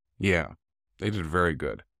 Yeah, they did very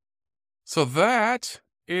good. So that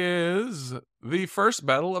is the first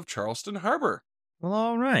Battle of Charleston Harbor. Well,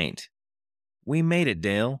 all right. We made it,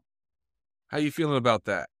 Dale. How you feeling about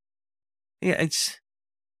that? Yeah, it's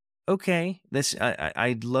okay.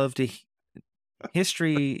 I'd love to.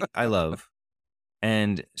 History, I love.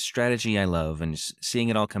 And strategy, I love. And seeing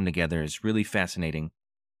it all come together is really fascinating.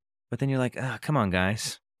 But then you're like, come on,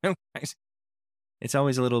 guys. It's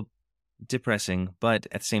always a little depressing, but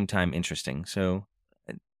at the same time interesting. So,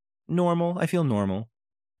 normal. I feel normal.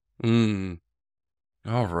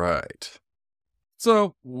 All right.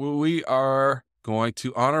 So we are going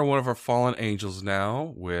to honor one of our fallen angels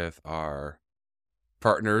now with our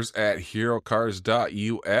partners at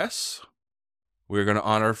HeroCars.us. We're going to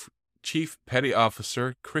honor Chief Petty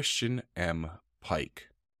Officer Christian M. Pike.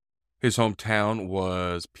 His hometown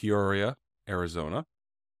was Peoria, Arizona.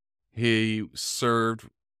 He served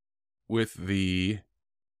with the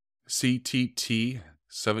CTT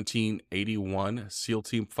 1781 SEAL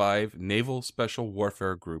Team 5 Naval Special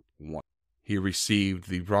Warfare Group 1. He received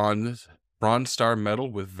the Bronze Star Medal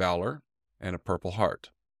with Valor and a Purple Heart.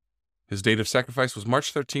 His date of sacrifice was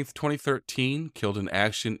March 13th, 2013, killed in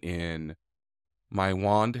action in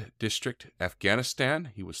Maiwand District, Afghanistan.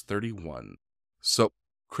 He was 31. So,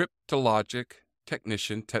 cryptologic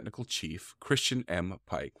technician, technical chief, Christian M.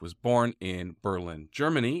 Pike was born in Berlin,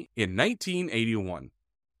 Germany in 1981.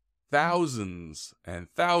 Thousands and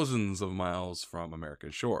thousands of miles from American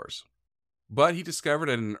shores. But he discovered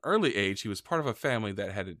at an early age he was part of a family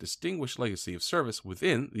that had a distinguished legacy of service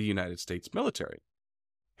within the United States military.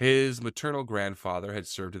 His maternal grandfather had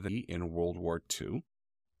served in World War II.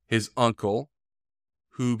 His uncle,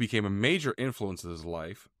 who became a major influence in his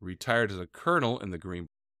life, retired as a colonel in the Green.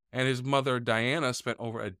 And his mother, Diana, spent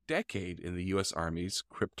over a decade in the U.S. Army's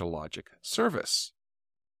cryptologic service.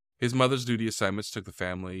 His mother's duty assignments took the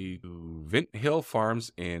family to Vint Hill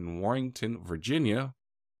Farms in Warrenton, Virginia,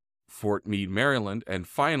 Fort Meade, Maryland, and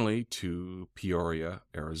finally to Peoria,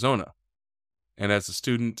 Arizona. And as a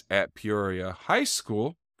student at Peoria High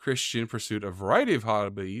School, Christian pursued a variety of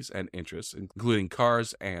hobbies and interests, including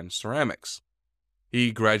cars and ceramics.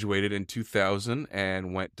 He graduated in 2000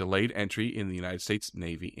 and went delayed entry in the United States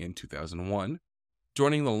Navy in 2001,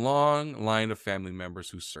 joining the long line of family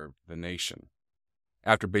members who served the nation.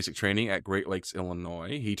 After basic training at Great Lakes,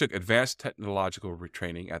 Illinois, he took advanced technological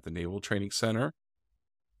retraining at the Naval Training Center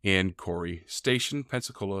in Corey Station,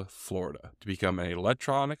 Pensacola, Florida, to become an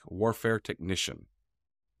electronic warfare technician,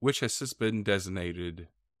 which has since been designated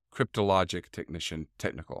Cryptologic Technician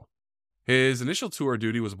Technical. His initial tour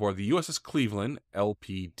duty was aboard the USS Cleveland,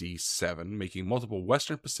 LPD-7, making multiple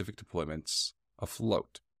Western Pacific deployments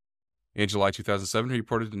afloat. In July 2007, he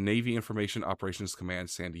reported to Navy Information Operations Command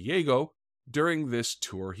San Diego. During this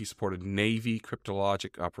tour, he supported Navy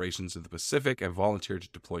cryptologic operations in the Pacific and volunteered to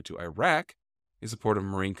deploy to Iraq in support of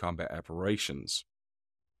Marine combat operations.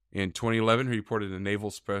 In 2011, he reported to Naval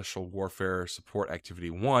Special Warfare Support Activity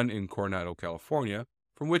 1 in Coronado, California,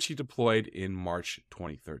 from which he deployed in March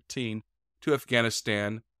 2013 to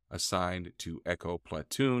Afghanistan, assigned to Echo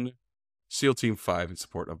Platoon, SEAL Team 5 in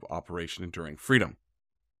support of Operation Enduring Freedom.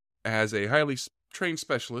 As a highly trained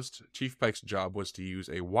specialist, Chief Pike's job was to use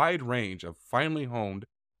a wide range of finely honed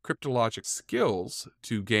cryptologic skills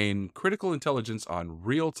to gain critical intelligence on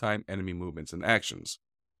real-time enemy movements and actions.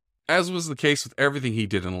 As was the case with everything he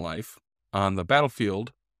did in life, on the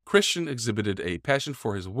battlefield, Christian exhibited a passion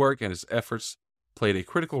for his work, and his efforts played a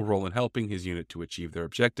critical role in helping his unit to achieve their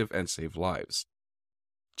objective and save lives.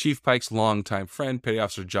 Chief Pike's longtime friend, Petty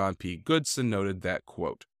Officer John P. Goodson, noted that,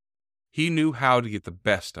 quote, he knew how to get the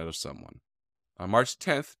best out of someone. On March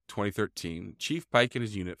 10, 2013, Chief Pike and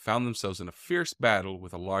his unit found themselves in a fierce battle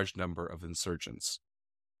with a large number of insurgents.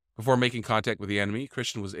 Before making contact with the enemy,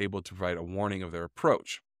 Christian was able to provide a warning of their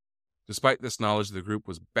approach. Despite this knowledge, the group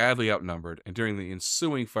was badly outnumbered, and during the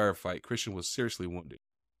ensuing firefight, Christian was seriously wounded.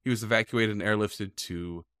 He was evacuated and airlifted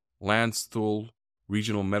to Landstuhl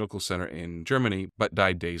Regional Medical Center in Germany, but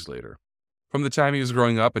died days later. From the time he was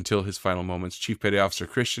growing up until his final moments, Chief Petty Officer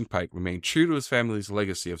Christian Pike remained true to his family's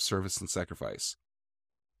legacy of service and sacrifice.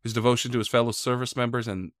 His devotion to his fellow service members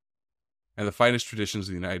and the finest traditions of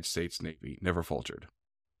the United States Navy never faltered.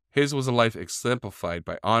 His was a life exemplified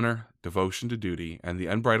by honor, devotion to duty, and the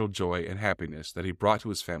unbridled joy and happiness that he brought to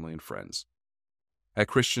his family and friends. At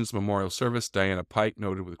Christian's memorial service, Diana Pike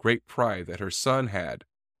noted with great pride that her son had,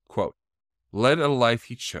 quote, led a life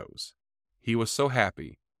he chose. He was so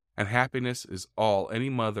happy, and happiness is all any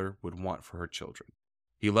mother would want for her children.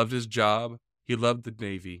 He loved his job, he loved the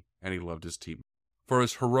Navy, and he loved his team. For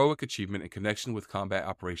his heroic achievement in connection with combat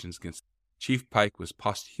operations against Chief Pike was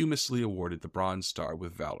posthumously awarded the Bronze Star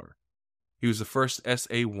with Valor. He was the first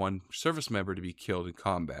SA-1 service member to be killed in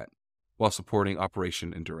combat while supporting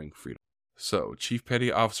Operation Enduring Freedom. So, Chief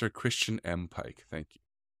Petty Officer Christian M. Pike, thank you.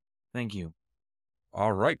 Thank you.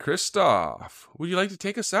 All right, Christoph, would you like to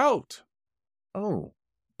take us out? Oh,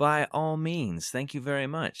 by all means. Thank you very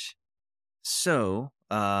much. So,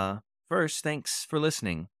 first, thanks for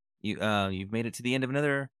listening. You've made it to the end of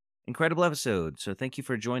another incredible episode, so thank you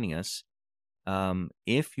for joining us.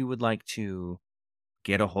 If you would like to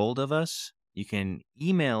get a hold of us, you can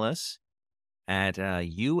email us at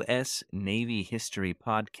US Navy History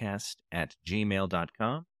Podcast at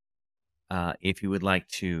gmail.com. If you would like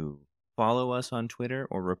to follow us on Twitter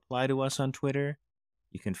or reply to us on Twitter,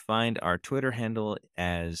 you can find our Twitter handle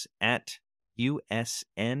as at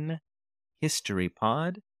USN History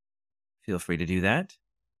Pod. Feel free to do that.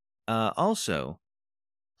 Also,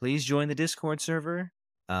 please join the Discord server.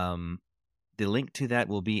 The link to that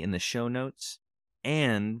will be in the show notes.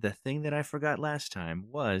 And the thing that I forgot last time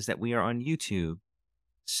was that we are on YouTube.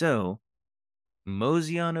 So,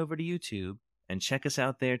 mosey on over to YouTube and check us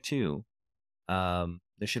out there too.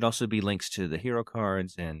 There should also be links to the hero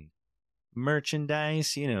cards and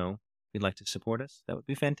merchandise. You know, if you'd like to support us, that would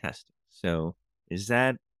be fantastic. So, is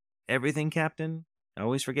that everything, Captain? I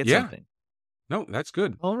always forget Yeah. something. No, that's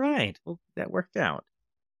good. All right. Well, that worked out.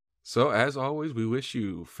 So, as always, we wish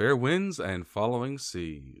you fair winds and following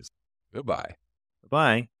seas. Goodbye.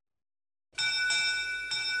 Bye.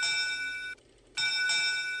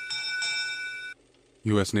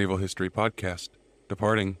 U.S. Naval History Podcast.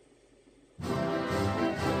 Departing.